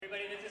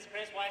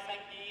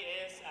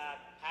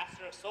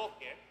pastor of Soul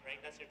Care, right?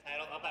 That's your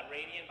title, up at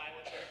Radiant Bible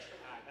Church.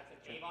 That's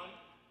in Avon.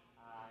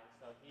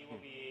 So he will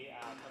be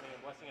coming and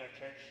blessing our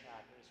church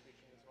through his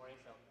preaching this morning.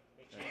 So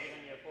make sure you give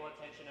him your full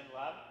attention and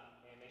love,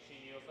 and make sure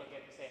you also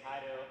get to say hi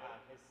to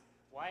his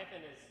wife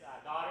and his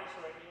daughters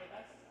who are here with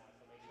us. So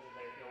make sure that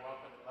they feel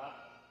welcome and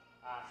loved.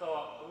 So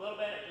a little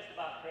bit just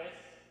about Chris.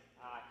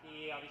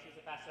 He obviously is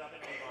a pastor up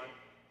in Avon.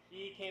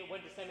 He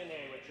went to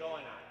seminary with Joel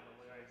and I when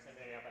we were in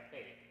seminary up at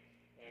Faith.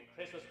 And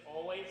Chris was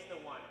always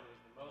the one who was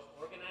the most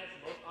organized,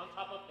 the most on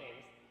top of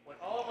things. When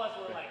all of us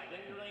were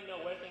didn't really know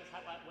when things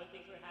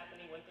were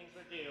happening, when things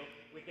were due,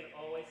 we could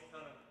always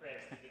count on Chris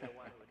to be the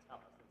one who would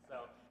tell us. And so,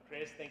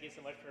 Chris, thank you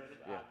so much for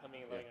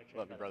coming and loving our church.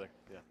 Love you, brother.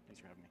 Yeah,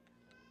 thanks for having me.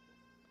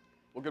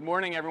 Well, good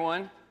morning,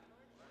 everyone.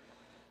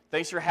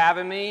 Thanks for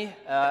having me.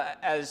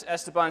 As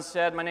Esteban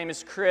said, my name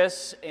is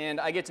Chris, and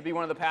I get to be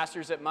one of the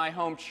pastors at my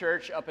home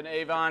church up in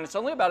Avon. It's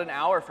only about an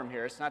hour from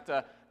here. It's not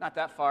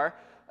that far.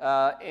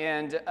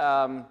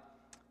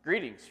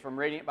 Greetings from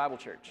Radiant Bible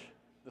Church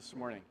this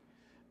morning.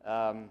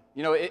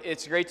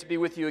 It's great to be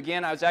with you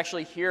again. I was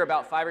actually here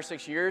about 5 or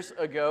 6 years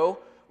ago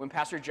when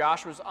Pastor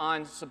Josh was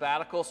on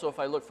sabbatical, so if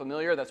I look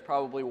familiar, that's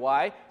probably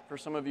why. For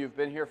some of you who've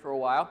been here for a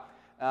while.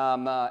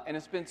 And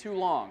it's been too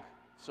long,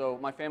 so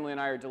my family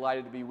and I are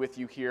delighted to be with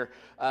you here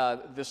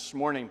this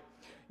morning.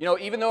 You know,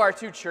 even though our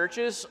two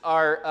churches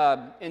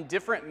are in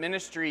different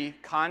ministry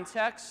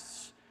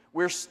contexts,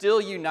 we're still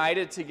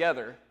united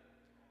together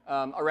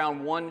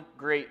around one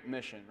great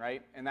mission,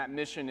 right? And that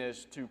mission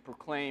is to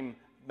proclaim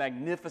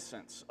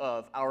magnificence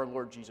of our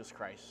Lord Jesus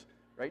Christ,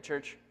 right,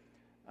 church?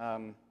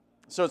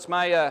 So it's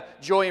my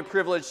joy and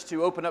privilege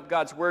to open up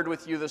God's Word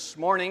with you this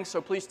morning.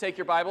 So please take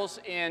your Bibles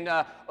and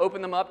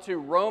open them up to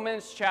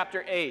Romans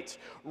chapter 8.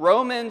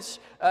 Romans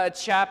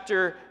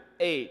chapter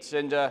 8.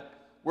 And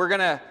we're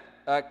going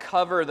to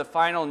cover the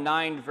final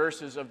 9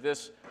 verses of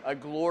this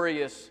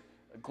glorious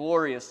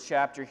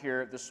chapter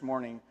here this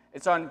morning.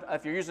 It's on,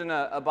 if you're using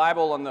a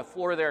Bible on the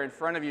floor there in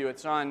front of you,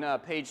 it's on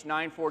page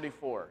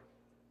 944.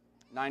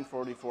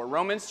 944.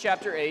 Romans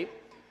chapter 8.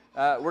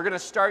 We're going to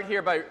start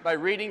here by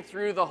reading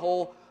through the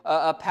whole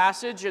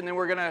passage, and then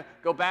we're going to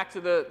go back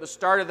to the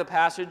start of the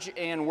passage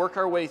and work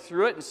our way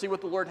through it and see what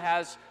the Lord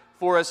has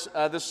for us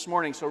this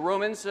morning. So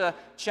Romans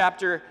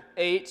chapter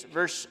 8,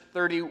 verse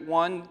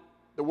 31,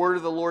 the word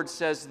of the Lord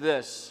says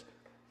this: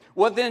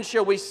 "What then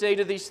shall we say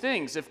to these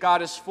things? If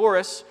God is for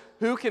us,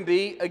 who can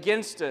be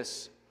against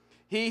us?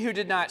 He who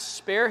did not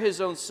spare his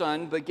own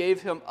son, but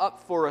gave him up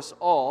for us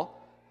all,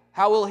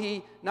 how will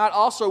he not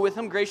also with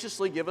him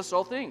graciously give us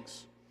all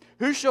things?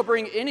 Who shall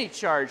bring any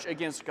charge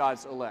against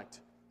God's elect?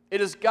 It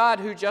is God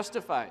who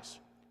justifies.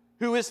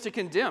 Who is to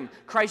condemn?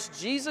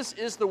 Christ Jesus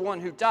is the one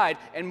who died,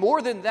 and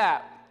more than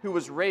that, who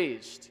was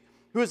raised,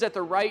 who is at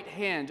the right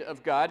hand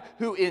of God,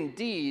 who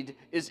indeed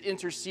is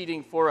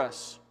interceding for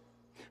us.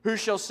 Who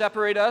shall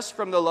separate us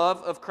from the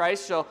love of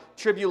Christ? Shall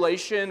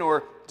tribulation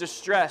or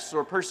distress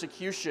or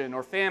persecution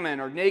or famine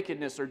or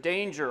nakedness or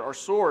danger or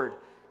sword?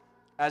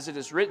 As it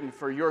is written,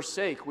 for your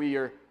sake we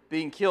are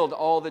being killed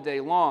all the day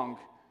long.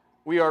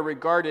 We are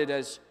regarded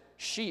as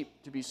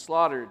sheep to be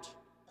slaughtered.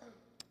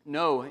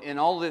 No, in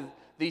all of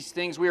these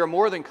things we are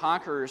more than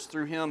conquerors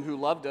through him who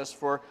loved us.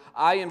 For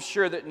I am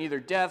sure that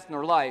neither death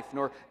nor life,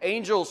 nor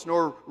angels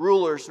nor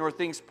rulers, nor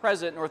things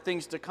present nor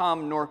things to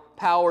come, nor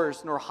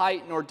powers, nor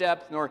height nor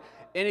depth, nor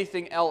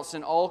anything else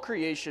in all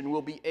creation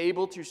will be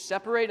able to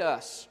separate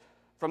us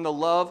from the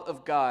love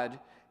of God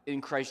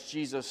in Christ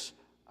Jesus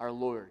our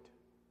Lord."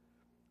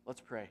 Let's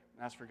pray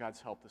and ask for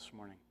God's help this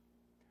morning.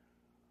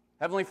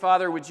 Heavenly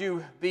Father, would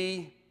you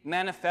be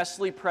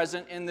manifestly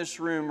present in this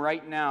room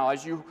right now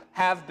as you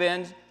have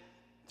been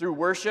through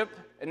worship,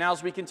 and now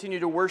as we continue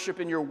to worship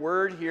in your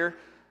word here.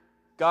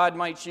 God,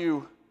 might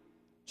you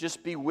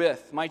just be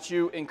with, might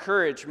you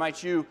encourage,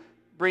 might you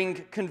bring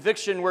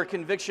conviction where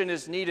conviction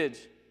is needed.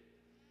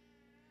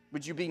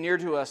 Would you be near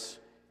to us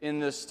in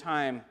this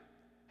time?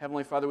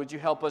 Heavenly Father, would you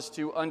help us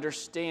to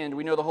understand?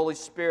 We know the Holy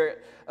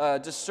Spirit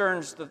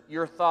discerns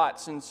your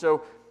thoughts, and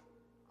so,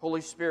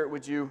 Holy Spirit,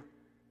 would you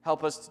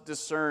help us to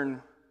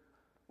discern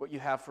what you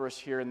have for us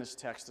here in this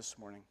text this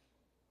morning?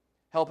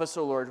 Help us,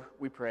 O Lord,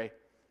 we pray.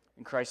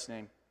 In Christ's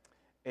name,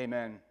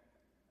 amen.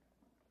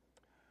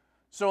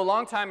 So a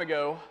long time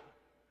ago,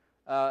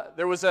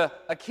 there was a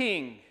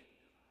king,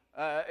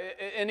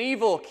 an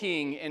evil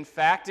king, in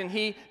fact, and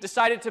he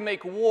decided to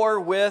make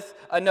war with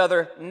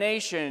another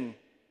nation.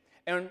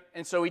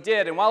 And so he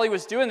did. And while he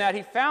was doing that,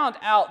 he found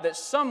out that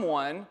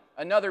someone,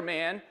 another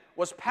man,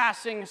 was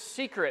passing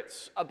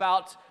secrets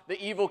about the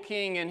evil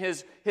king and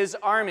his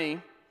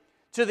army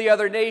to the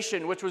other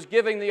nation, which was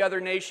giving the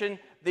other nation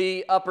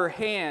the upper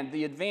hand,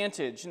 the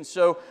advantage. And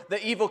so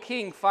the evil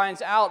king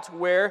finds out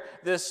where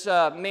this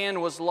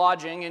man was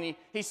lodging, and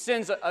he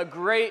sends a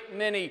great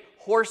many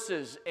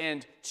horses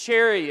and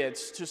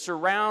chariots to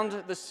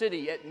surround the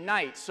city at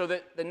night so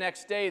that the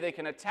next day they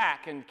can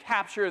attack and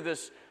capture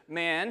this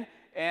man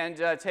and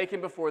take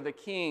him before the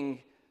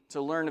king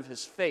to learn of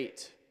his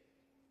fate.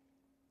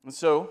 And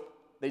so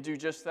they do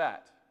just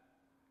that.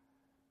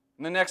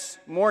 And the next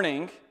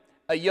morning,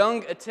 a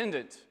young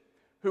attendant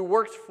who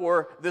worked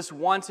for this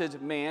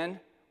wanted man,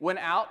 went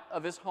out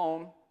of his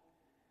home,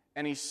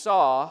 and he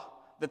saw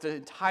that the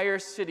entire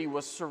city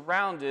was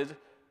surrounded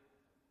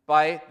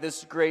by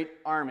this great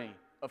army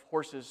of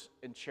horses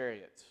and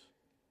chariots.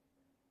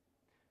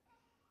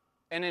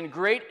 And in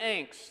great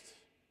angst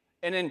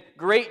and in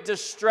great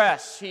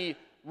distress, he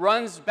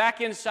runs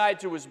back inside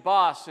to his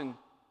boss, and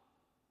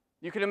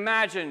you can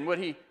imagine what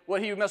he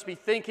must be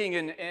thinking,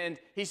 and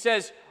he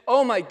says,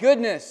 "Oh my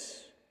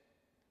goodness,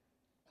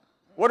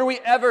 what are we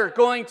ever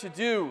going to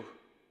do?"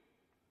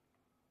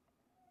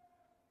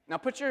 Now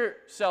put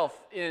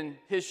yourself in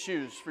his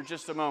shoes for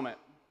just a moment.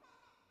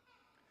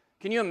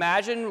 Can you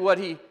imagine what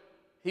he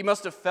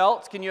must have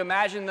felt? Can you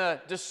imagine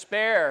the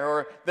despair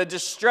or the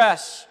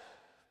distress,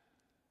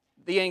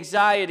 the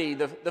anxiety,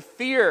 the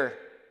fear?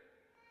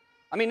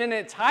 I mean, an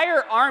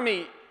entire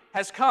army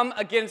has come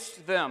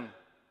against them.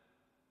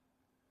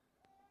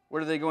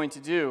 What are they going to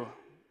do?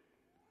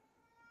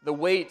 The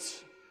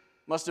weight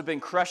must have been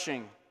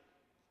crushing.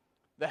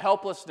 The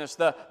helplessness,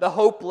 the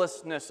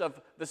hopelessness of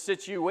the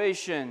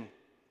situation.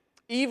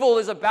 Evil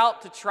is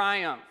about to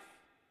triumph.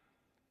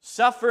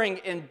 Suffering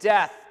and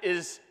death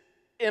is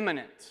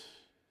imminent.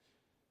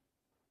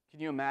 Can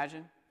you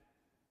imagine?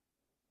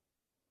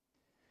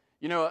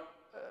 You know,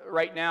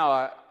 right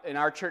now in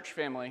our church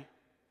family,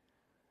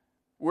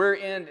 we're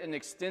in an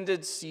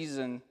extended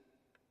season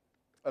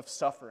of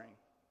suffering.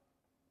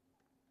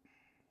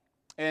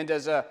 And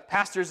as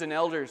pastors and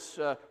elders,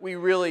 we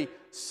really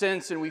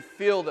sense and we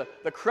feel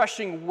the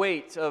crushing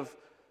weight of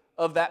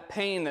that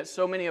pain that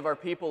so many of our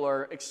people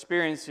are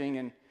experiencing.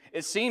 And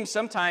it seems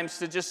sometimes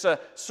to just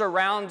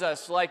surround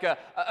us like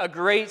a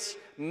great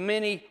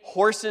many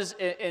horses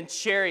and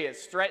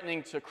chariots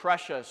threatening to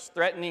crush us,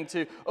 threatening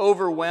to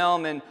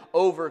overwhelm and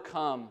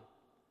overcome.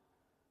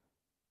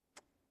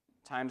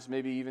 Times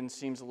maybe even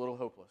seems a little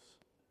hopeless.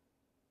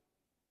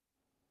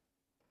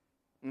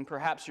 And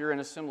perhaps you're in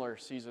a similar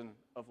season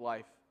of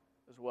life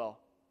as well.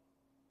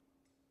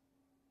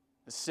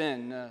 The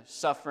sin,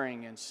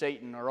 suffering, and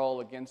Satan are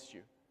all against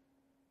you,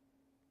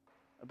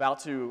 about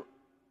to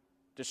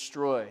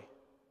destroy,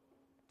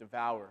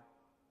 devour.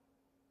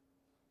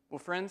 Well,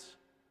 friends,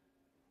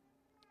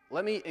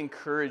 let me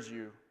encourage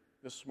you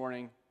this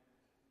morning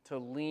to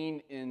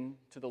lean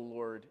into the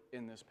Lord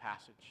in this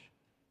passage.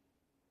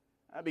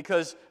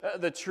 Because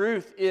the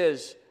truth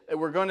is, that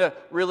we're going to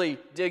really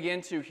dig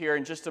into here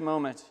in just a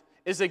moment,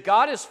 is that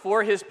God is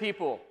for His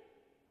people.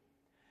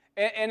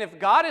 And if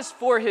God is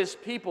for His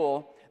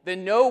people,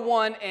 then no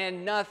one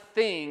and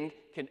nothing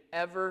can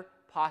ever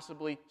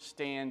possibly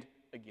stand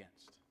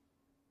against.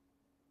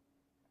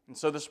 And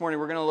so this morning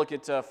we're going to look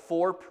at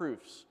 4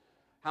 proofs.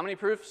 How many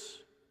proofs?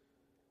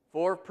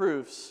 4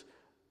 proofs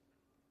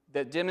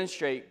that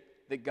demonstrate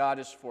that God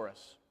is for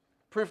us.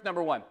 Proof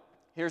number 1.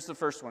 Here's the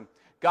first one.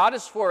 God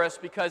is for us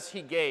because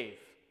He gave.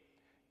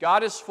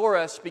 God is for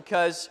us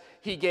because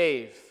He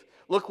gave.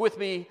 Look with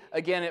me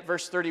again at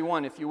verse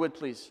 31, if you would,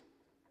 please.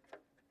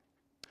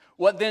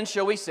 What then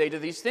shall we say to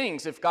these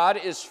things? If God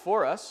is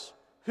for us,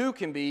 who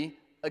can be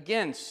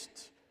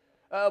against?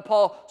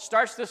 Paul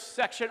starts this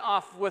section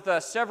off with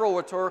several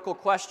rhetorical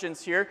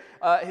questions here.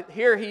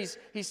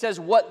 He says,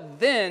 what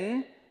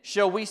then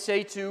shall we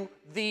say to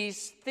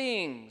these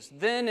things?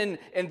 Then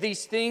and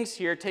these things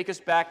here take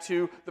us back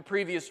to the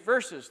previous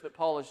verses that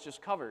Paul has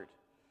just covered.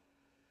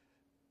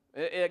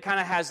 It kind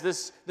of has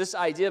this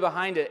idea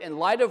behind it. In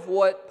light of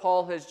what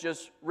Paul has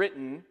just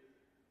written,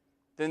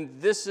 then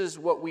this is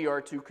what we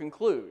are to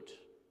conclude.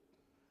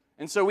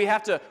 And so we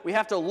have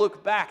to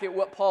look back at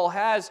what Paul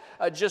has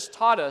just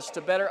taught us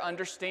to better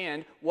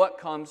understand what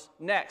comes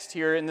next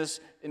here in this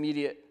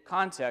immediate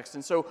context.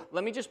 And so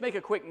let me just make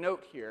a quick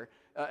note here,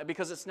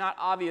 because it's not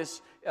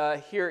obvious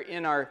here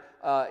in our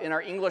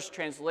English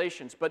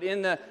translations, but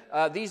in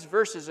these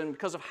verses, and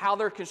because of how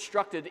they're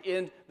constructed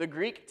in the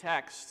Greek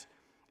text,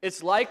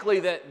 it's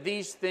likely that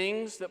these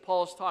things that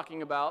Paul is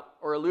talking about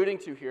or alluding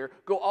to here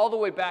go all the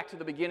way back to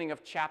the beginning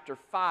of chapter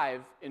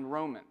 5 in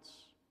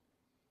Romans.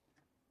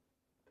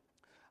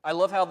 I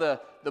love how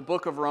the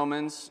book of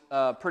Romans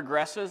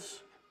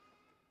progresses.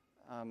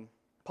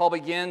 Paul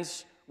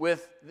begins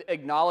with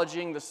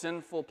acknowledging the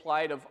sinful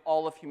plight of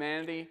all of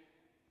humanity.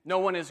 No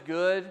one is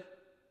good.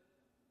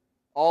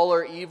 All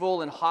are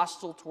evil and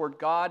hostile toward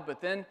God.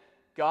 But then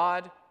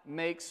God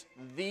makes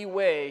the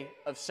way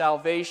of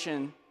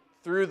salvation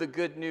through the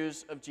good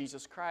news of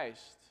Jesus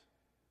Christ.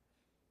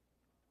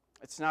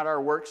 It's not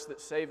our works that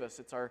save us.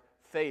 It's our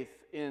faith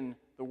in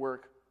the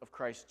work of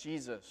Christ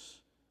Jesus.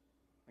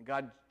 And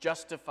God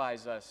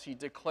justifies us. He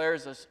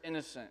declares us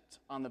innocent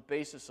on the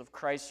basis of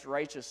Christ's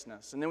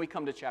righteousness. And then we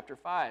come to chapter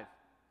 5.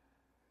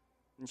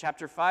 In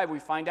chapter 5, we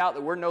find out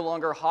that we're no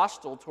longer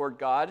hostile toward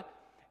God,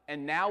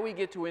 and now we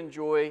get to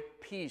enjoy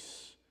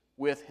peace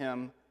with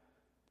Him.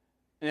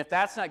 And if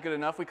that's not good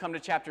enough, we come to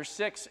chapter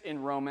 6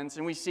 in Romans,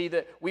 and we see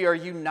that we are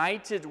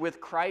united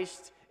with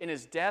Christ in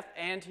His death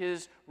and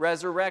His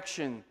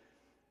resurrection.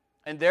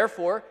 And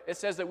therefore, it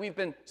says that we've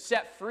been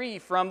set free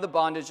from the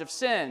bondage of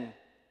sin.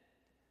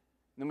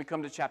 then we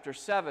come to chapter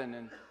 7,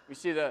 and we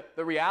see the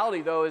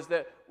reality, though, is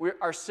that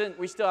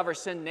we still have our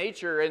sin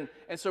nature, and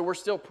so we're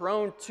still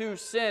prone to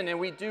sin, and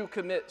we do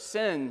commit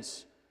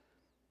sins.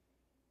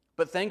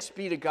 But thanks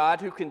be to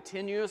God who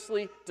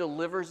continuously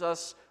delivers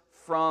us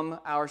from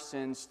our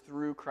sins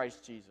through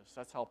Christ Jesus.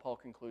 That's how Paul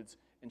concludes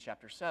in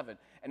chapter 7.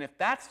 And if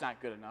that's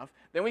not good enough,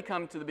 then we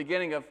come to the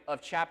beginning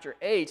of chapter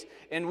 8,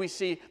 and we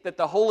see that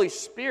the Holy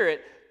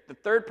Spirit, the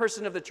third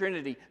person of the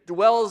Trinity,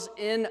 dwells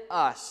in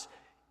us.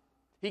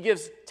 He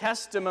gives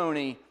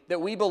testimony that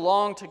we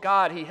belong to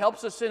God. He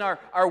helps us in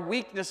our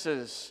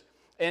weaknesses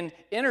and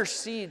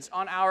intercedes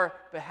on our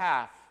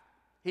behalf.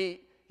 He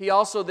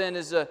also then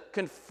is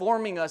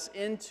conforming us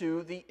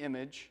into the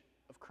image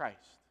of Christ.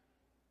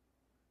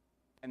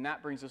 And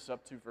that brings us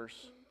up to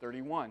verse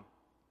 31.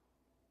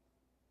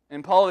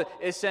 And Paul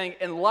is saying,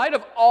 in light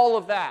of all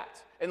of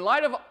that, in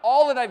light of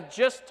all that I've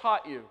just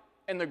taught you,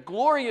 and the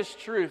glorious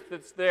truth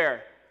that's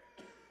there,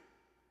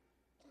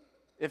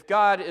 if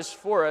God is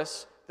for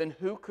us, then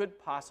who could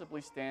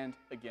possibly stand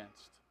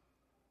against?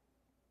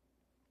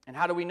 And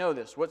how do we know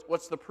this?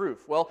 What's the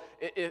proof? Well,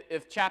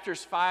 if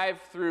chapters 5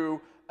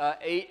 through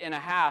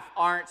 8.5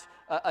 aren't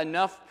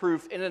enough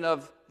proof in and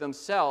of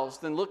themselves,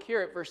 then look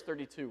here at verse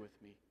 32 with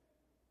me.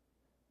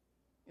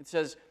 It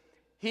says,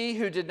 "He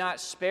who did not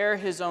spare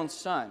his own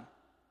son,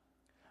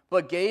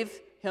 but gave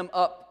him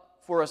up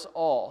for us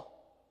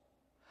all,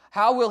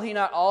 how will he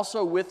not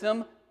also with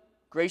him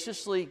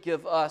graciously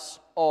give us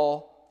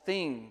all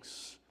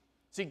things?"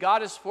 See,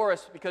 God is for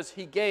us because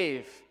He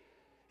gave.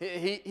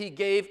 He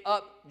gave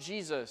up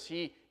Jesus.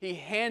 He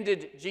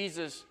handed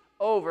Jesus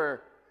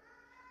over.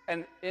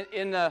 And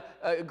in the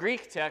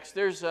Greek text,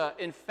 there's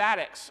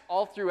emphatics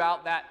all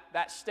throughout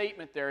that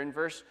statement there in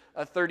verse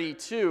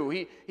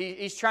 32.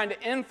 He's trying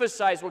to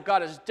emphasize what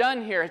God has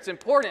done here. It's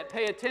important.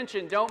 Pay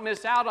attention. Don't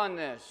miss out on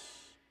this.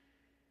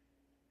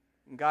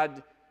 And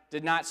God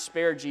did not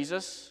spare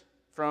Jesus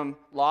from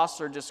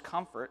loss or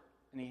discomfort,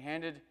 and He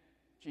handed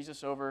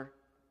Jesus over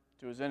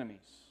to His enemies.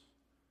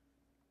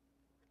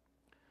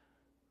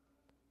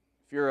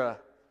 If you're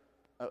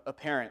a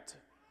parent,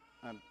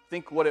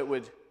 think what it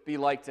would be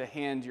like to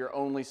hand your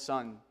only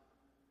son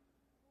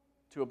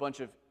to a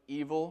bunch of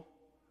evil,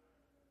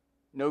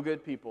 no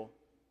good people,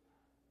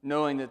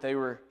 knowing that they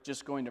were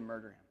just going to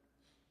murder him.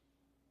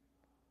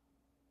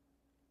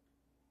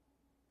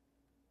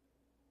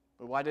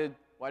 But why did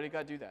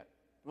God do that?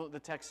 Well, the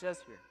text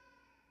says here.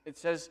 It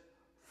says,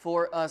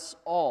 for us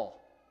all.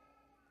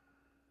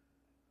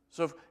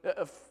 So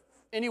if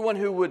anyone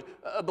who would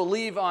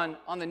believe on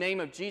the name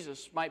of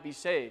Jesus might be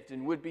saved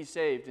and would be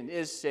saved and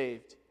is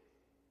saved.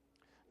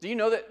 Do you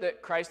know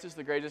that Christ is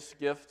the greatest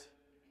gift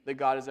that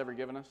God has ever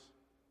given us?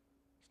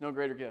 There's no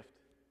greater gift.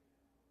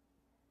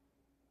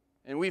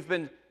 And we've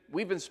been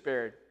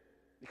spared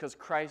because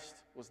Christ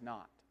was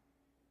not.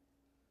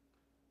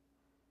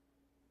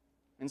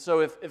 And so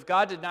if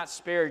God did not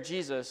spare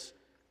Jesus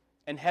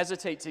and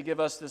hesitate to give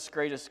us this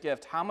greatest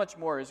gift, how much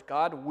more is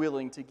God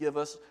willing to give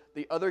us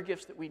the other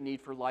gifts that we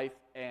need for life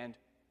and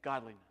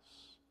godliness?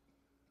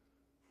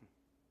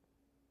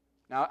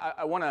 Now,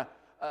 I want to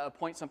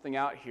point something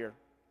out here,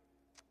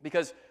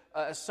 because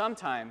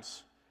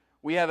sometimes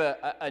we have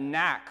a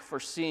knack for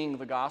seeing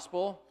the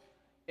gospel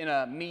in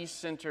a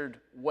me-centered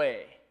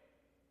way.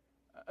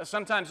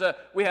 Sometimes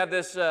we have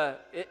this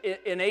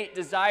innate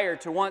desire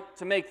to want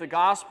to make the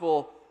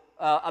gospel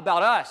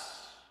about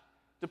us,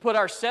 to put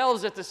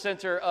ourselves at the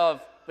center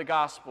of the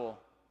gospel.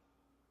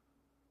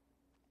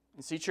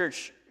 And see,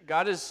 church,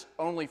 God is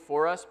only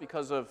for us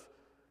because of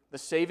the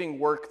saving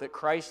work that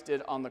Christ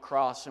did on the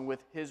cross and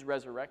with His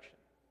resurrection.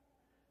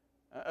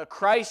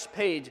 Christ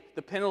paid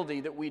the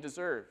penalty that we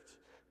deserved.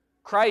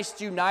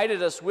 Christ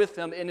united us with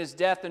Him in His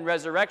death and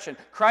resurrection.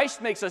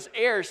 Christ makes us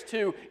heirs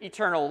to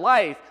eternal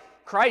life.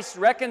 Christ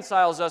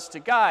reconciles us to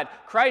God.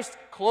 Christ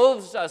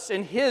clothes us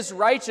in His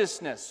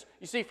righteousness.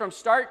 You see, from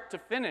start to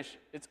finish,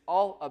 it's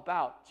all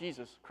about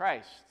Jesus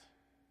Christ.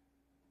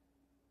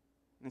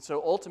 And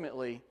so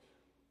ultimately,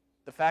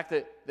 the fact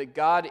that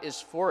God is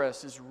for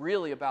us is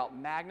really about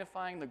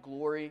magnifying the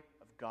glory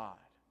of God.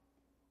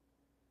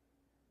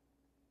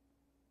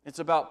 It's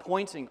about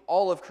pointing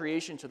all of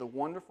creation to the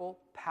wonderful,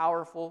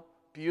 powerful,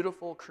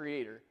 beautiful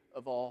Creator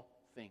of all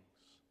things.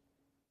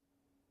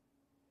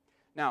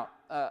 Now,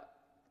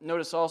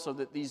 notice also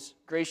that these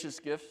gracious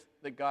gifts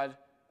that God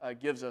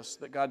gives us,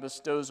 that God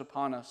bestows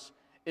upon us,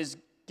 is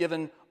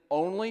given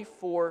only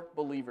for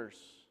believers.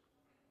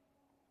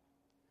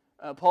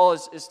 Paul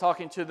is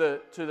talking to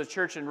the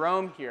church in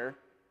Rome here,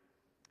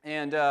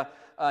 and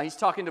he's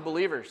talking to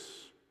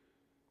believers.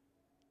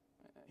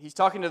 He's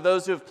talking to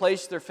those who have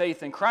placed their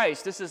faith in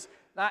Christ. This is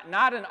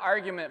not an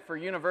argument for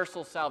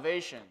universal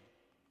salvation.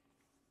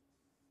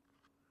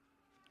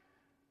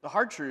 The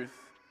hard truth,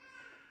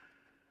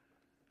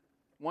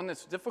 one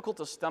that's difficult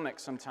to stomach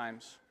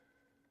sometimes,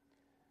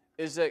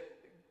 is that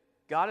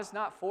God is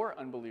not for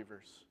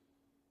unbelievers.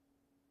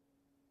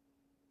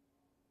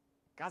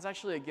 God's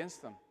actually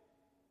against them.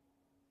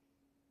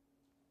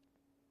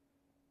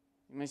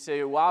 You may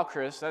say, wow,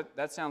 Chris,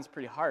 that sounds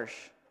pretty harsh.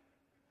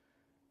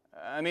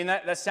 I mean,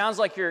 that sounds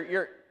like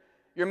you're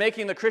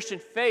making the Christian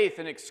faith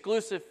an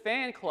exclusive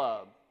fan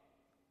club.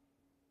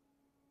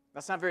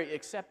 That's not very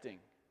accepting,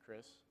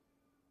 Chris.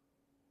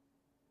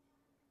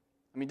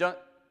 I mean,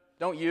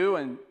 don't you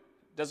and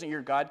doesn't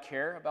your God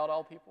care about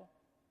all people?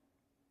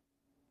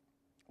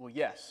 Well,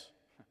 yes.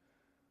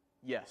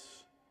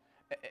 Yes.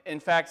 In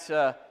fact,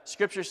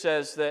 Scripture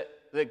says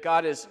that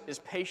God is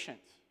patient.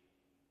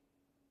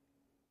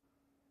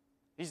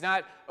 He's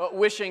not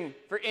wishing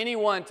for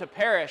anyone to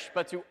perish,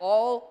 but to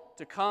all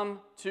to come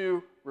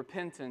to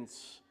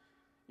repentance.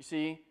 You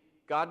see,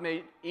 God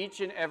made each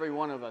and every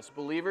one of us,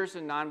 believers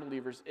and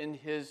non-believers, in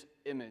His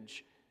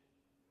image.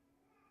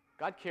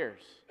 God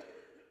cares.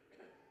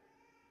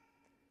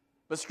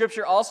 But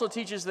Scripture also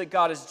teaches that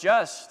God is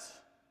just,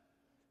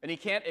 and He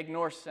can't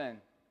ignore sin.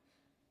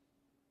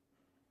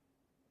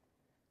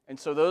 And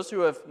so those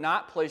who have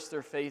not placed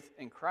their faith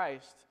in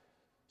Christ,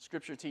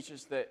 Scripture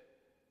teaches that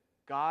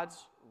God's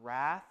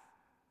wrath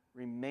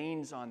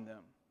remains on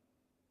them.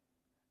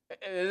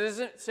 It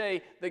doesn't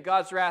say that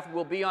God's wrath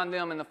will be on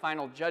them in the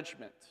final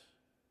judgment.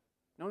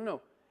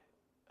 No.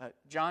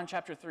 John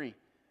chapter 3,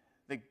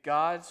 that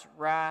God's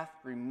wrath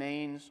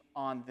remains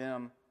on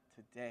them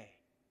today.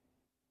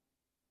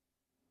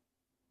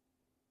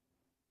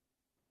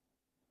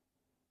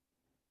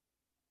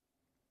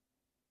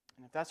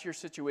 And if that's your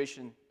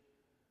situation,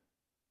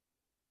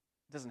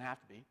 it doesn't have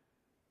to be.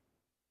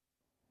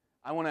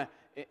 I want to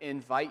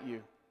invite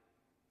you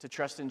to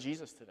trust in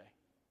Jesus today.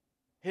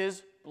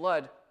 His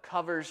blood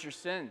covers your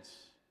sins,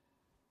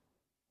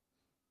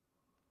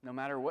 no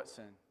matter what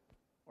sin,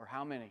 or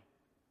how many,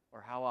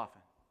 or how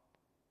often.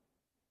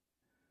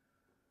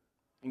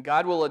 And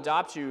God will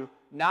adopt you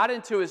not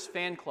into His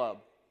fan club,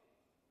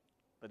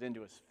 but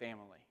into His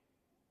family.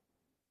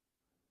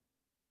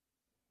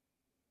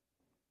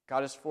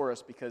 God is for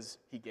us because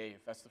He gave.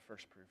 That's the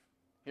first proof.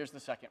 Here's the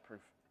second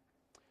proof.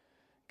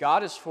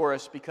 God is for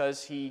us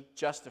because He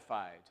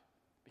justified.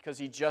 Because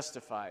He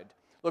justified.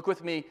 Look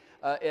with me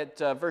at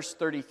verse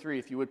 33,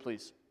 if you would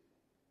please.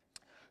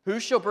 Who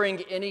shall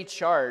bring any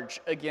charge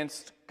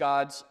against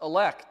God's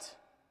elect?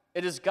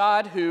 It is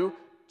God who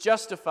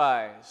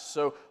justifies.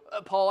 So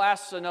Paul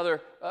asks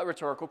another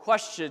rhetorical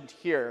question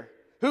here.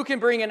 Who can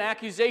bring an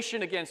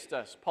accusation against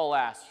us? Paul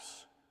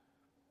asks.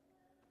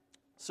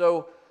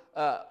 So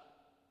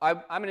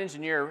I'm an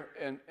engineer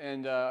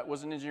and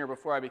was an engineer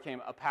before I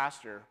became a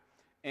pastor.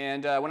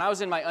 And when I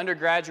was in my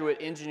undergraduate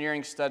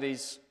engineering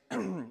studies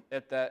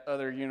at that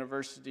other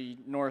university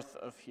north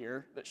of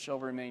here that shall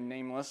remain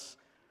nameless,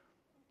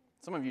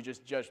 some of you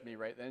just judged me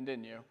right then,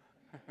 didn't you?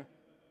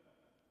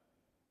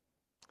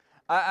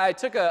 I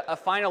took a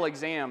final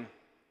exam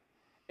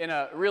in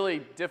a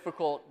really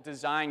difficult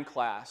design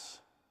class.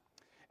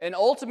 And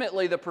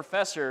ultimately, the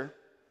professor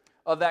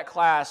of that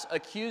class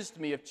accused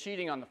me of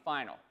cheating on the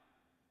final.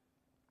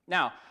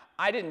 Now,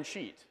 I didn't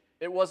cheat.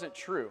 It wasn't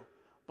true.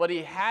 But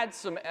he had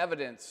some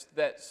evidence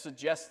that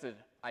suggested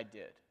I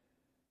did.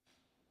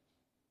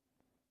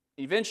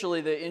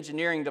 Eventually, the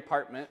engineering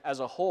department as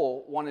a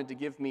whole wanted to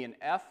give me an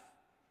F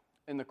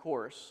in the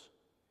course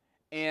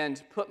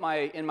and put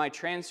in my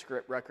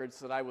transcript records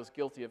that I was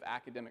guilty of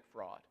academic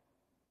fraud.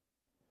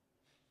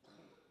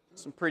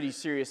 Some pretty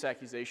serious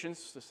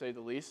accusations, to say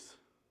the least.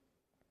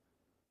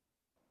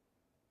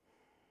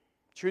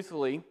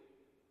 Truthfully,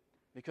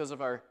 because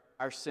of our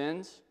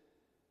sins,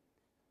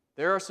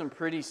 there are some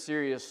pretty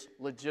serious,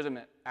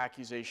 legitimate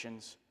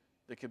accusations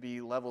that could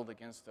be leveled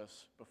against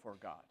us before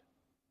God.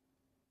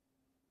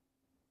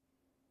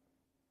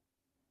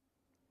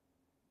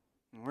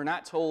 We're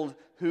not told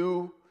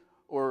who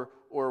or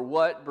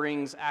what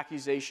brings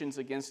accusations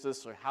against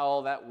us or how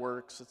all that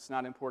works. It's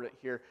not important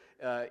here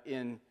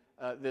in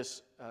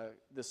this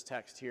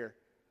text here.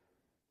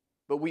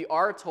 But we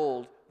are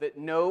told that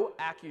no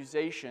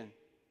accusation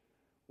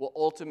will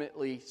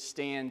ultimately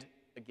stand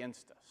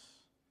against us.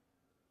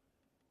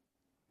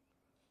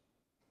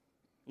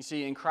 You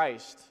see, in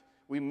Christ,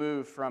 we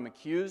move from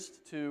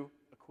accused to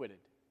acquitted.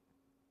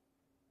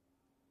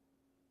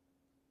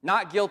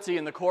 Not guilty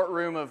in the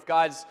courtroom of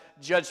God's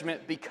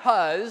judgment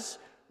because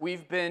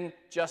we've been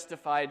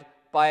justified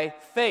by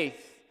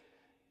faith.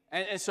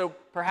 And so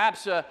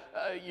perhaps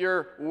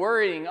you're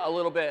worrying a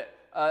little bit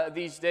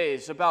these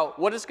days about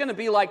what it's going to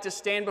be like to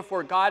stand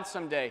before God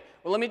someday.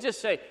 Well, let me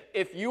just say,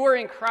 if you are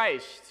in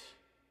Christ,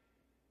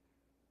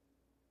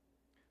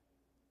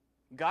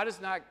 God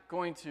is not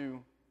going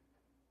to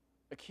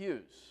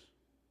accuse.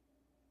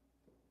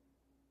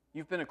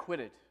 You've been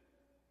acquitted,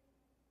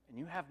 and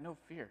you have no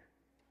fear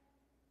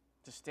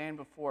to stand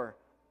before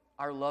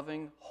our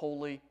loving,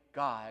 holy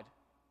God,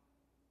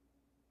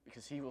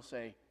 because He will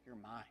say, "You're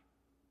mine.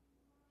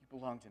 You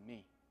belong to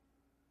me."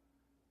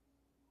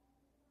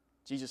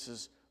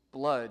 Jesus'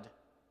 blood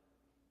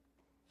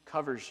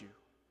covers you.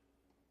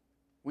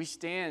 We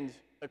stand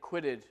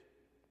acquitted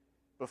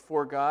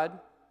before God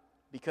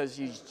because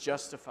He's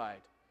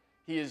justified.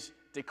 He has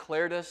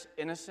declared us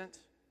innocent.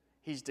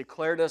 He's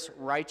declared us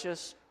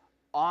righteous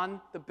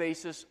on the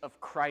basis of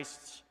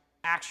Christ's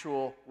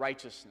actual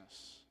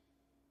righteousness.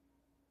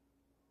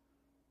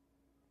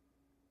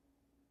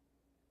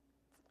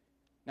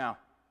 Now,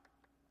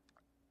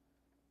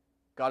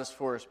 God is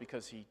for us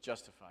because he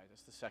justified.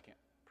 That's the second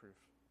proof.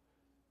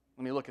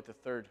 Let me look at the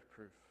third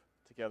proof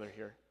together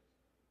here.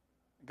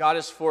 God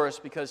is for us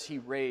because he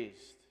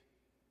raised.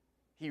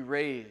 He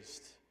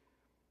raised.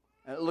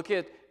 Look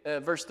at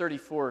verse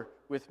 34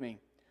 with me.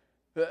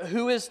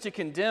 Who is to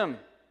condemn?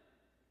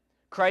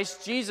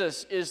 Christ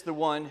Jesus is the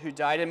one who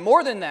died, and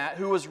more than that,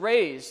 who was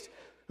raised,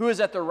 who is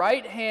at the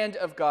right hand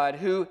of God,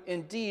 who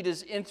indeed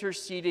is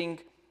interceding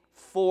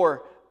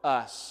for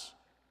us.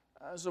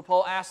 So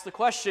Paul asks the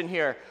question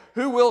here,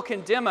 who will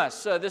condemn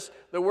us?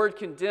 The word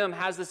condemn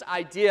has this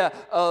idea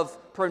of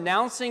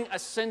pronouncing a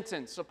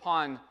sentence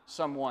upon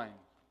someone.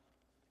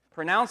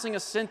 Pronouncing a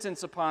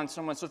sentence upon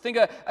someone. So think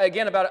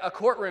again about a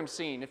courtroom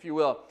scene, if you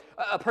will.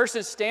 A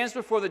person stands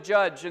before the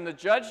judge, and the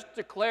judge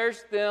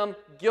declares them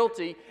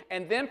guilty,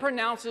 and then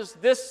pronounces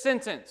this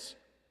sentence: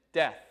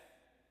 death.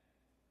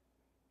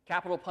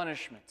 Capital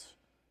punishment.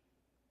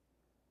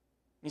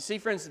 You see,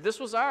 friends, this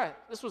was us.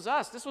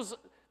 This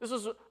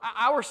was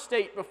our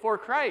state before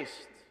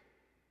Christ.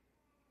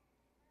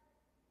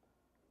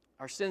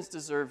 Our sins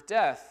deserve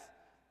death.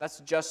 That's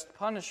just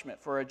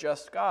punishment for a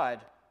just God.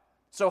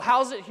 So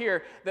how's it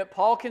here that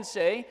Paul can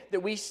say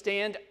that we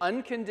stand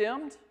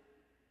uncondemned?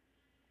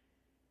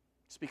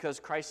 It's because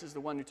Christ is the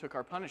one who took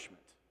our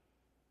punishment.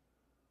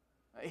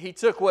 He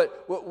took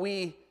what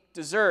we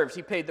deserved.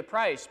 He paid the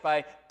price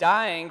by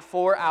dying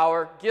for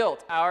our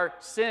guilt, our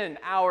sin,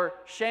 our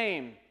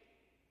shame.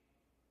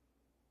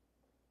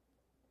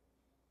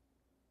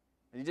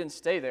 And he didn't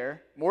stay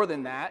there. More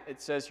than that,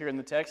 it says here in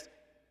the text,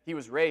 he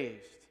was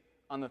raised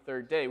on the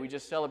third day. We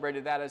just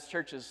celebrated that as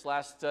churches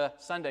last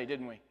Sunday,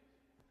 didn't we?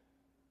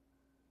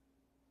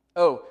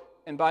 Oh,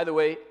 and by the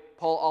way,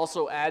 Paul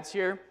also adds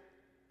here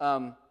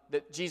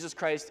that Jesus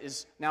Christ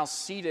is now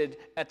seated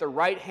at the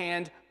right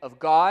hand of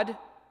God,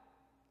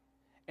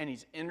 and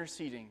he's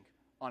interceding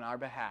on our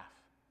behalf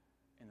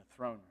in the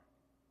throne room.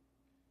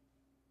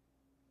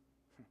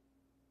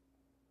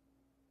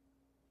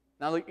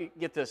 Now,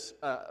 get this.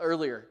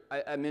 Earlier,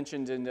 I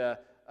mentioned and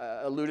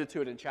alluded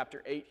to it in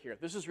chapter 8 here.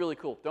 This is really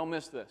cool. Don't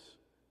miss this.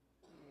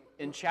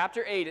 In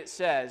chapter 8, it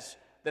says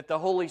that the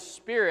Holy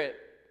Spirit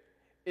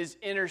is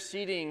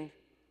interceding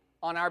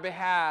on our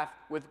behalf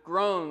with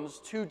groans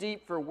too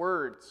deep for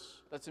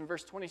words. That's in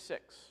verse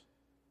 26.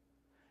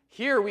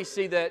 Here we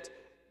see that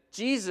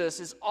Jesus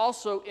is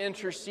also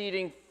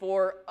interceding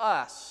for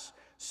us.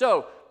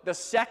 So, the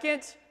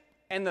second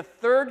and the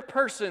third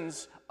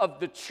persons of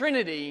the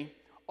Trinity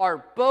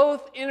are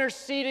both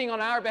interceding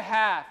on our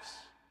behalves.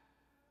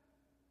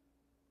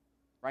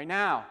 Right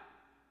now.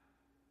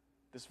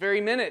 This very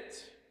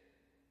minute.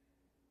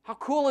 How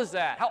cool is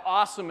that? How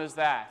awesome is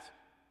that?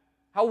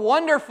 How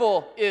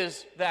wonderful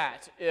is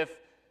that if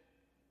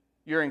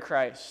you're in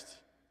Christ?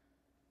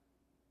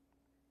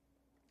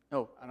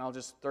 Oh, and I'll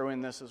just throw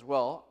in this as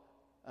well.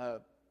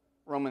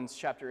 Romans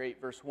chapter 8,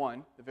 verse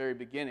 1, the very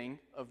beginning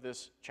of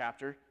this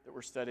chapter that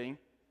we're studying,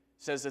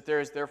 says that there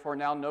is therefore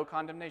now no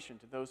condemnation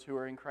to those who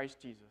are in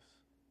Christ Jesus.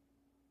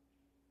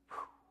 Whew.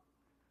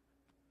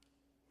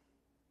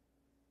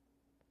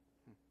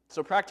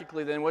 So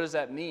practically then, what does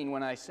that mean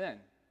when I sin?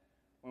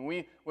 When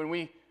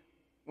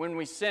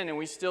we sin and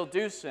we still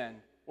do sin,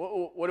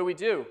 what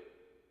do?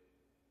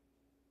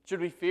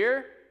 Should we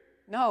fear?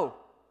 No.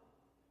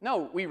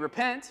 No, we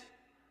repent.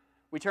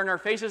 We turn our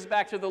faces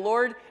back to the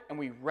Lord, and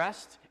we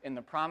rest in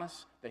the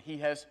promise that he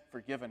has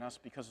forgiven us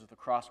because of the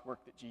cross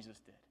work that Jesus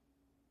did.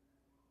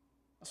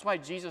 That's why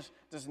Jesus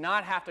does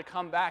not have to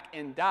come back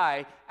and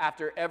die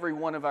after every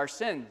one of our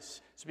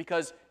sins. It's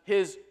because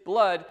his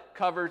blood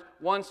covered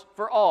once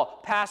for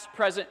all, past,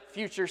 present,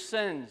 future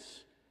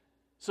sins.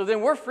 So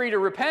then we're free to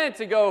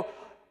repent and go,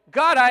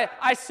 God,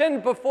 I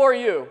sinned before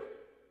you.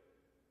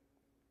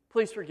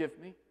 Please forgive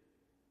me.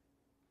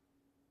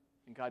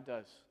 And God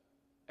does.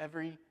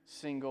 Every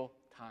single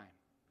time.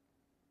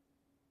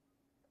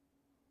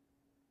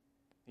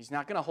 He's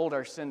not going to hold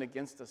our sin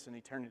against us in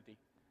eternity.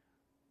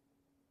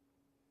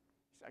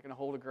 He's not going to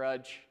hold a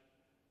grudge.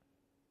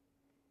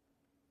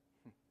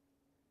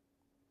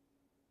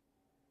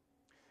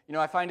 You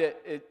know, I find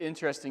it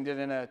interesting that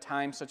in a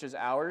time such as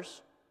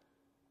ours,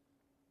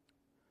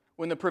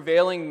 when the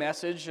prevailing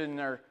message in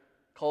our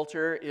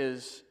culture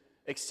is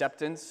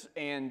acceptance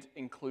and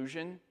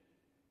inclusion,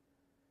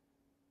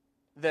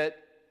 that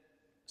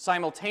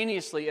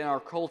simultaneously in our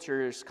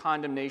culture is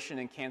condemnation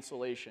and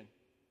cancellation,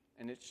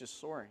 and it's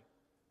just soaring.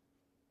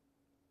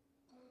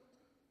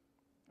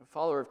 A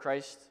follower of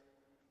Christ,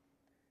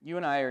 you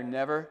and I are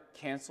never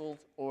canceled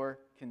or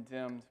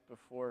condemned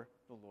before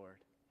the Lord.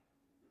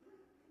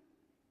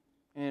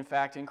 And in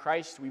fact, in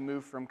Christ, we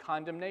move from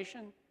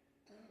condemnation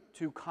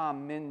to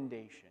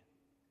commendation.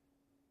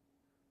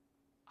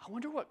 I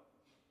wonder what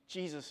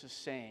Jesus is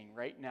saying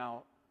right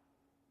now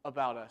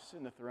about us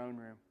in the throne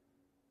room.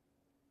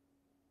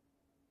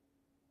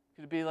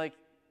 Could it be like,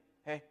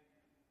 hey,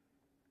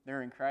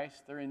 they're in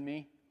Christ, they're in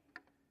me,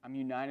 I'm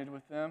united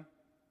with them?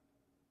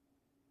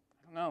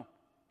 I don't know.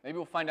 Maybe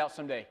we'll find out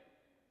someday.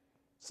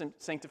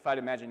 Sanctified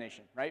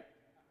imagination, right?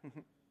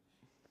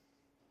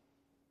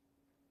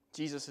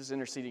 Jesus is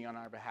interceding on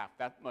our behalf.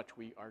 That much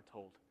we are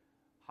told.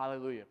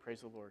 Hallelujah.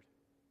 Praise the Lord.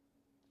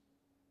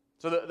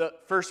 So the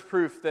first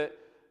proof that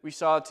we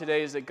saw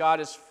today is that God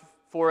is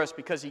for us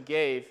because he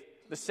gave.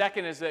 The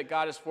second is that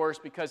God is for us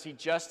because he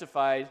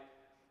justified.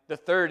 The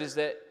third is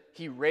that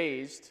he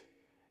raised.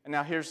 And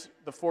now here's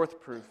the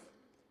fourth proof.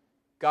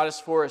 God is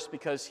for us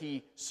because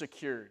he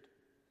secured.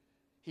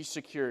 He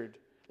secured.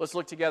 Let's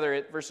look together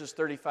at verses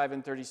 35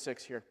 and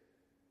 36 here.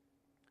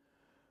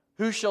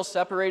 Who shall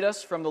separate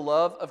us from the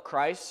love of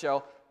Christ?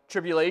 Shall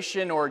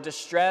tribulation or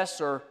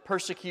distress or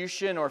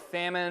persecution or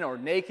famine or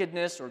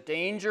nakedness or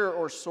danger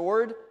or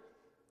sword?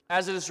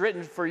 As it is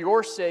written, for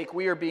your sake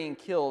we are being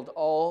killed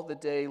all the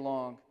day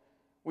long.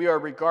 We are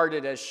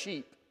regarded as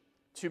sheep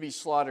to be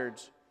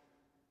slaughtered.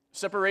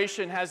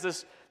 Separation has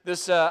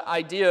this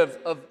idea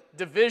of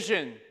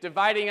division,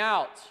 dividing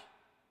out.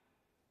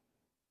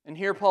 And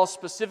here Paul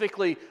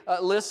specifically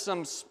lists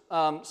some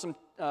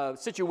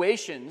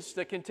situations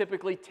that can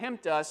typically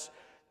tempt us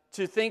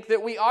to think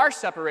that we are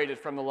separated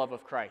from the love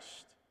of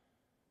Christ.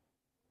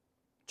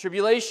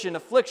 Tribulation,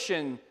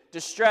 affliction,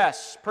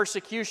 distress,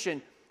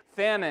 persecution,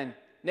 famine,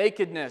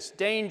 nakedness,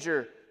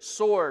 danger,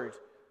 sword.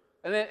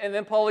 And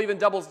then Paul even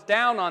doubles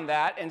down on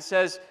that and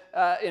says,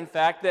 in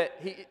fact, that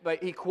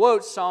he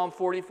quotes Psalm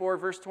 44,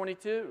 verse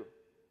 22.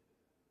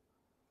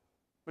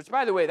 Which,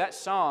 by the way, that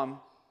psalm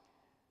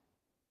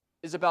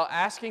is about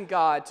asking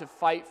God to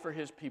fight for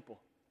his people,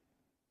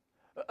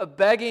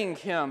 begging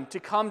him to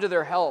come to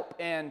their help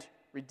and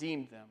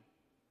redeem them.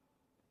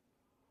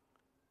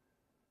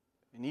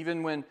 And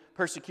even when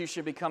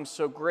persecution becomes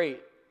so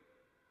great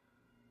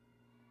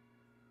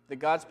that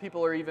God's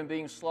people are even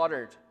being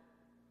slaughtered,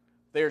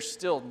 they are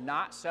still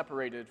not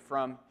separated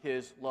from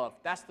his love.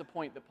 That's the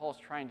point that Paul's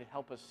trying to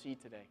help us see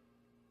today.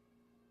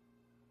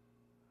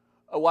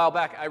 A while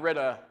back, I read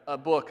a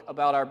book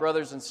about our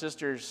brothers and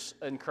sisters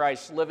in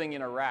Christ living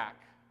in Iraq.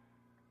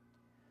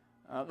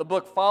 The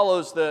book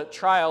follows the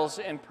trials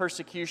and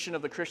persecution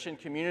of the Christian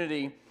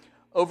community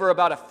over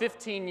about a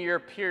 15-year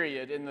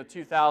period in the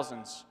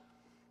 2000s.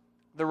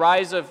 The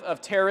rise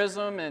of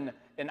terrorism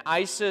and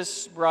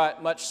ISIS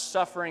brought much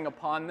suffering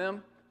upon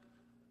them,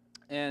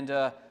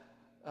 and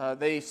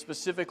they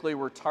specifically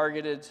were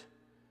targeted,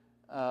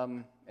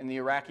 and the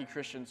Iraqi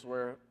Christians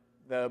were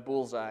the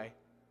bullseye.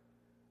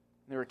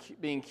 They were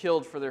being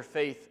killed for their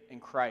faith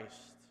in Christ.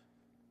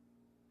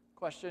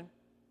 Question?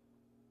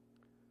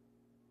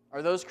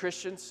 Are those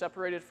Christians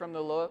separated from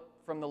the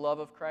love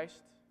of Christ?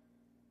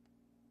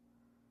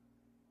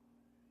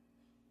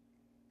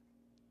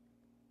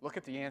 Look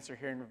at the answer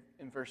here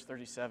in verse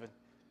 37.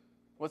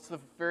 What's the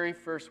very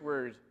first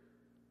word?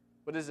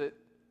 What is it?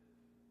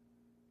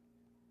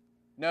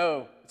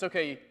 No. It's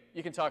okay.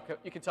 You can talk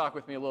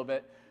with me a little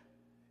bit.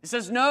 It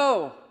says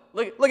no.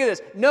 Look at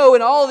this. No,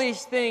 in all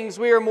these things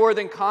we are more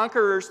than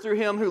conquerors through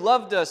him who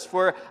loved us.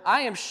 For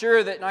I am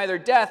sure that neither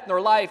death, nor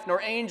life,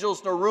 nor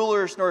angels, nor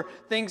rulers, nor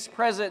things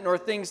present, nor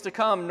things to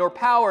come, nor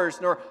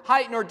powers, nor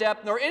height, nor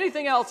depth, nor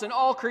anything else in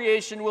all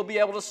creation will be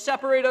able to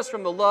separate us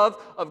from the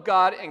love of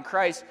God and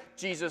Christ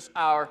Jesus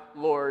our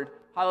Lord.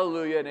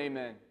 Hallelujah and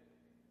amen.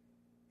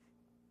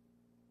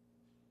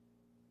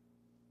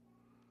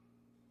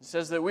 It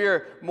says that we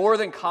are more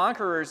than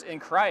conquerors in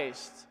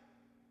Christ.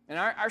 And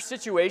our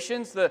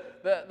situations,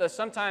 the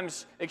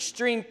sometimes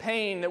extreme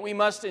pain that we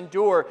must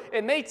endure,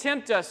 it may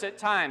tempt us at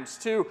times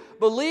to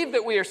believe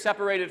that we are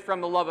separated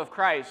from the love of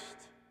Christ.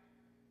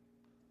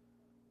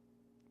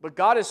 But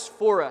God is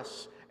for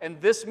us,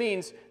 and this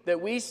means that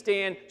we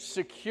stand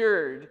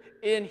secured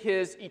in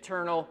his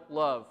eternal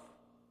love.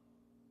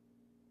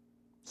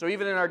 So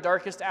even in our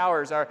darkest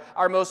hours,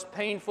 our most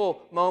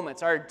painful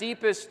moments, our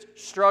deepest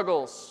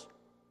struggles,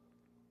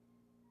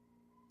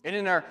 and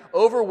in our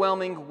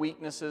overwhelming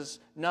weaknesses,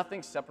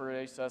 nothing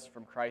separates us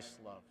from Christ's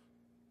love.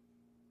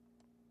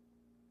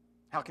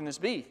 How can this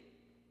be?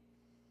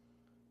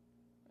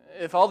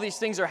 If all these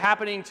things are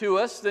happening to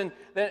us, then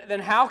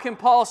how can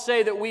Paul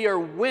say that we are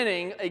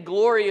winning a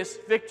glorious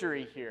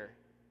victory here?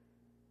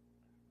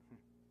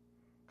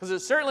 Because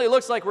it certainly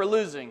looks like we're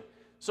losing.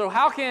 So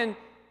how can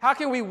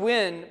we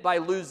win by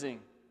losing?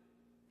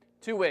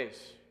 Two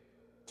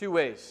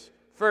ways.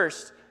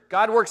 First,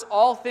 God works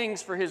all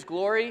things for his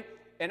glory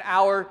and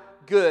our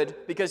good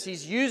because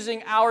he's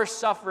using our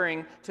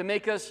suffering to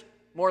make us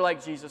more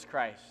like Jesus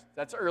Christ.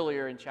 That's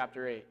earlier in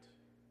chapter 8.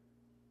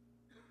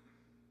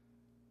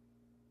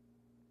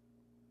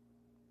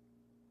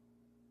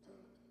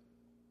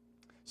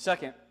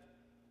 Second,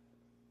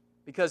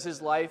 because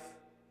his life,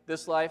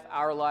 this life,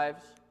 our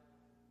lives,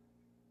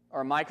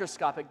 are a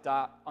microscopic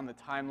dot on the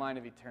timeline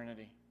of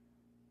eternity.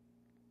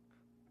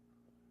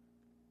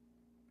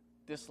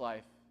 This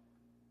life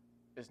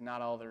is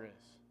not all there is.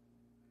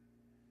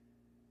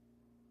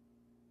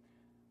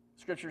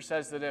 Scripture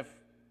says that if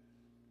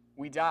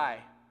we die,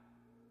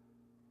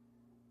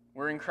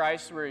 we're in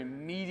Christ, we're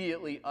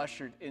immediately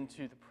ushered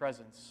into the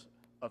presence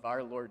of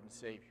our Lord and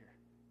Savior.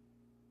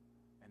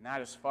 And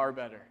that is far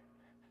better.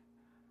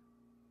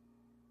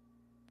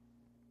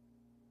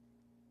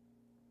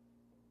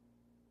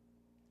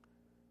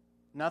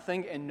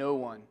 Nothing and no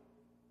one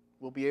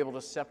will be able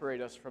to separate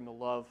us from the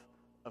love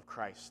of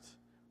Christ.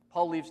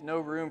 Paul leaves no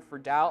room for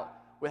doubt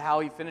with how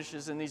he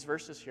finishes in these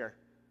verses here.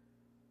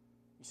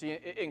 You see,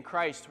 in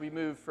Christ, we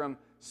move from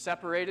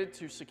separated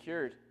to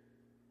secured.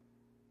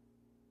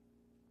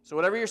 So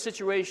whatever your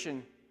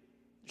situation,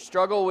 you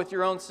struggle with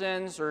your own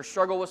sins or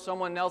struggle with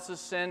someone else's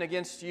sin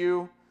against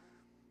you,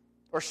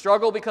 or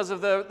struggle because of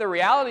the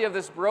reality of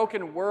this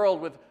broken world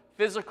with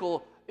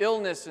physical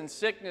illness and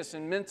sickness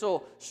and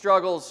mental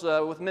struggles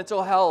with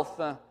mental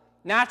health,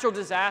 natural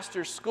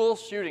disasters, school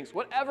shootings,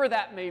 whatever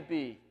that may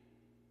be,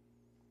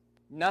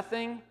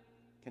 nothing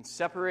can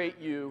separate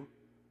you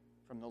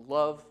from the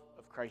love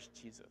of Christ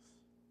Jesus.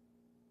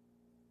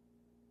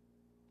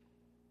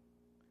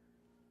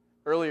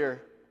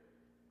 Earlier,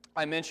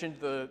 I mentioned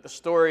the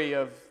story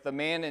of the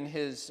man and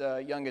his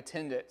young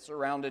attendant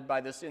surrounded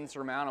by this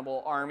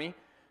insurmountable army,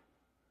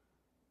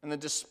 and the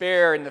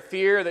despair and the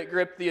fear that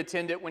gripped the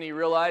attendant when he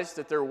realized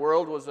that their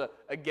world was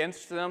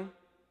against them.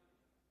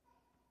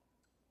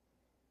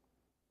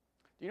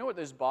 Do you know what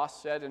his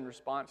boss said in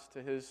response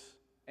to his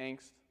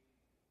angst?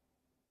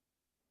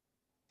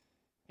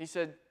 He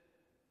said,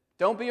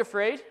 "Don't be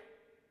afraid.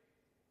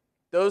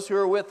 Those who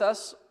are with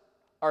us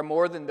are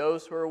more than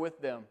those who are with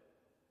them."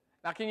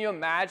 Now, can you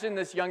imagine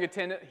this young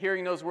attendant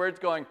hearing those words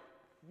going,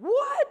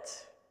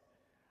 "What?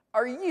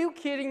 Are you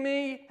kidding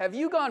me? Have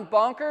you gone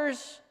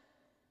bonkers?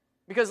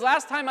 Because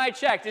last time I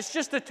checked, it's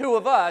just the two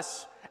of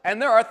us,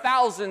 and there are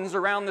thousands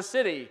around the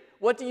city.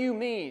 What do you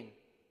mean?"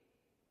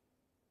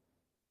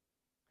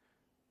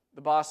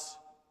 The boss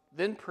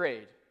then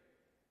prayed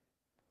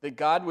that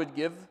God would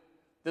give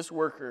this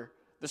worker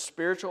the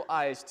spiritual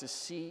eyes to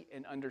see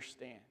and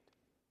understand.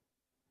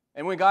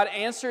 And when God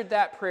answered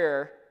that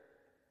prayer,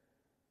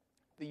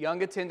 the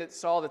young attendant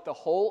saw that the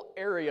whole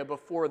area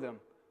before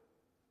them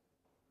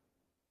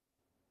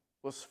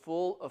was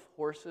full of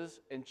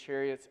horses and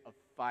chariots of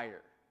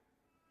fire.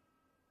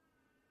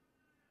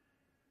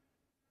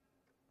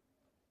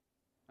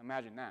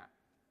 Imagine that.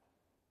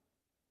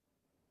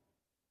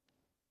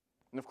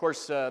 And of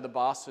course, the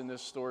boss in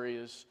this story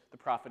is the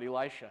prophet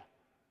Elisha.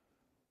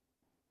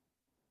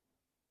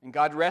 And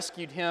God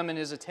rescued him and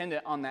his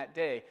attendant on that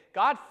day.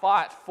 God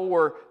fought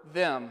for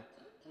them.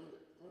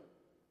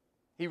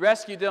 He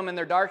rescued them in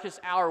their darkest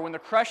hour when the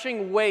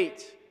crushing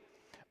weight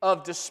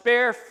of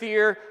despair,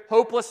 fear,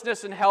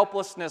 hopelessness, and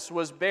helplessness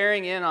was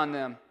bearing in on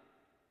them.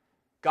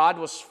 God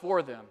was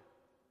for them,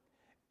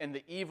 and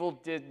the evil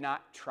did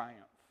not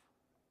triumph.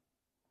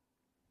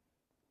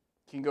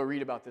 You can go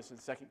read about this in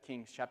 2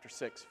 Kings chapter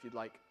 6 if you'd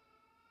like.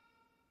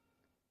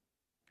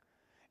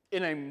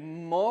 In a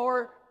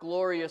more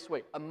glorious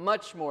way, a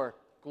much more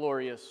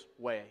glorious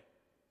way,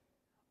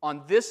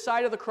 on this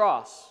side of the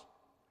cross,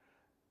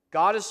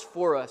 God is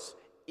for us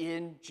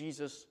in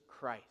Jesus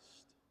Christ.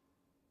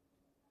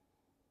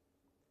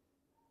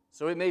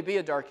 So it may be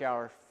a dark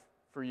hour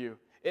for you.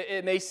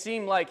 It may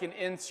seem like an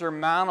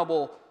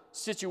insurmountable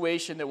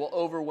situation that will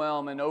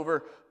overwhelm and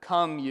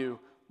overcome you,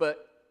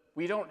 but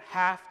we don't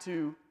have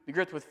to be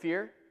gripped with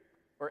fear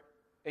or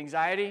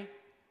anxiety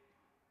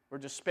or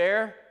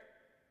despair,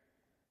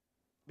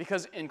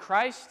 because in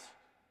Christ,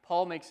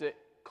 Paul makes it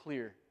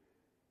clear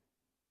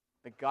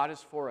that God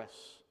is for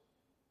us.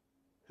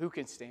 Who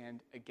can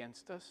stand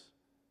against us?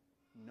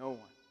 No one.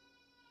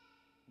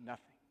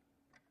 Nothing.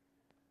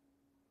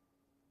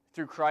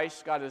 Through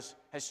Christ, God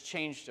has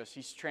changed us.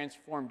 He's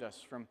transformed us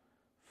from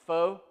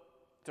foe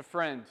to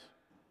friend,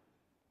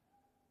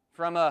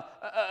 from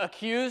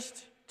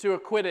accused to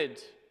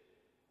acquitted,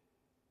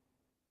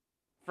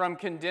 from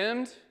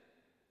condemned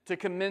to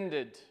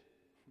commended,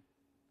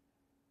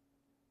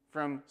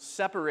 from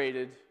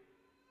separated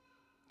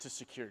to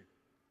secured,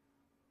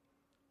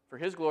 for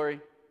His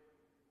glory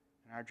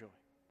and our joy.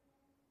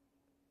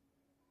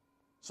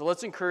 So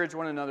let's encourage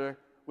one another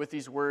with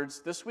these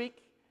words this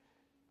week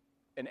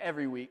and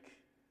every week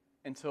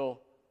until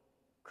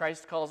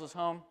Christ calls us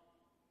home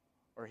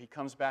or He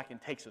comes back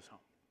and takes us home.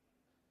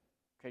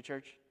 Okay,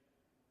 church?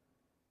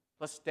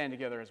 Let's stand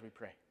together as we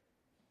pray.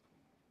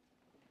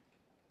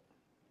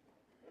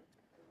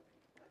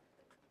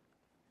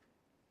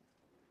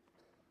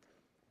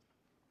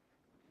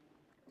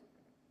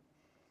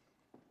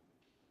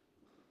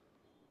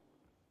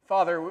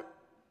 Father,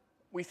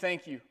 we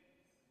thank you.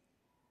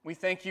 We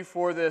thank you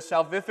for the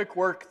salvific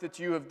work that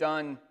you have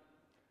done,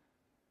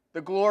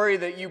 the glory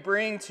that you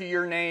bring to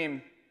your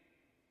name.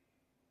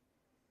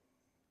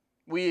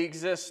 We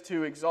exist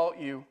to exalt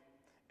you,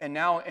 and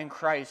now in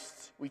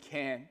Christ we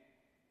can.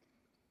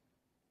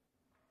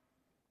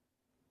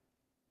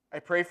 I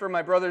pray for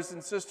my brothers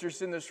and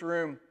sisters in this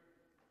room.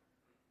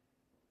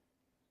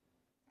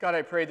 God,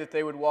 I pray that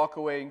they would walk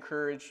away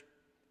encouraged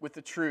with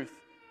the truth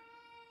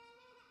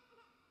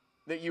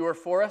that you are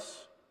for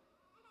us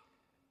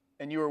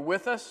and you are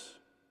with us.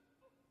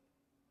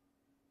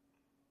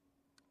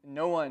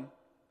 No one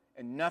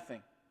and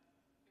nothing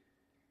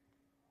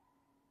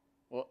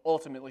will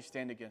ultimately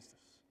stand against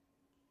us.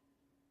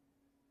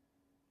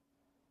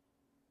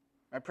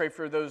 I pray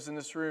for those in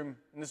this room,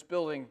 in this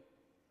building,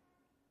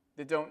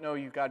 that don't know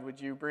you, God.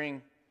 Would you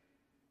bring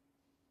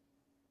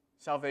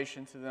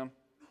salvation to them?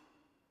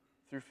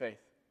 through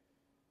faith.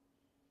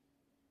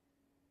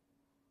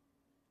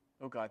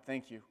 Oh God,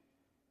 thank you.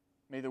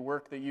 May the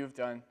work that you've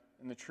done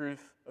and the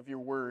truth of your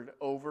word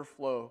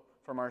overflow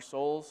from our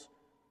souls,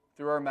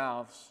 through our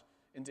mouths,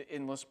 into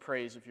endless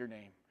praise of your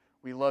name.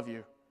 We love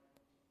you.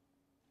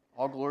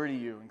 All glory to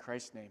you in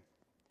Christ's name.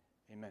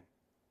 Amen.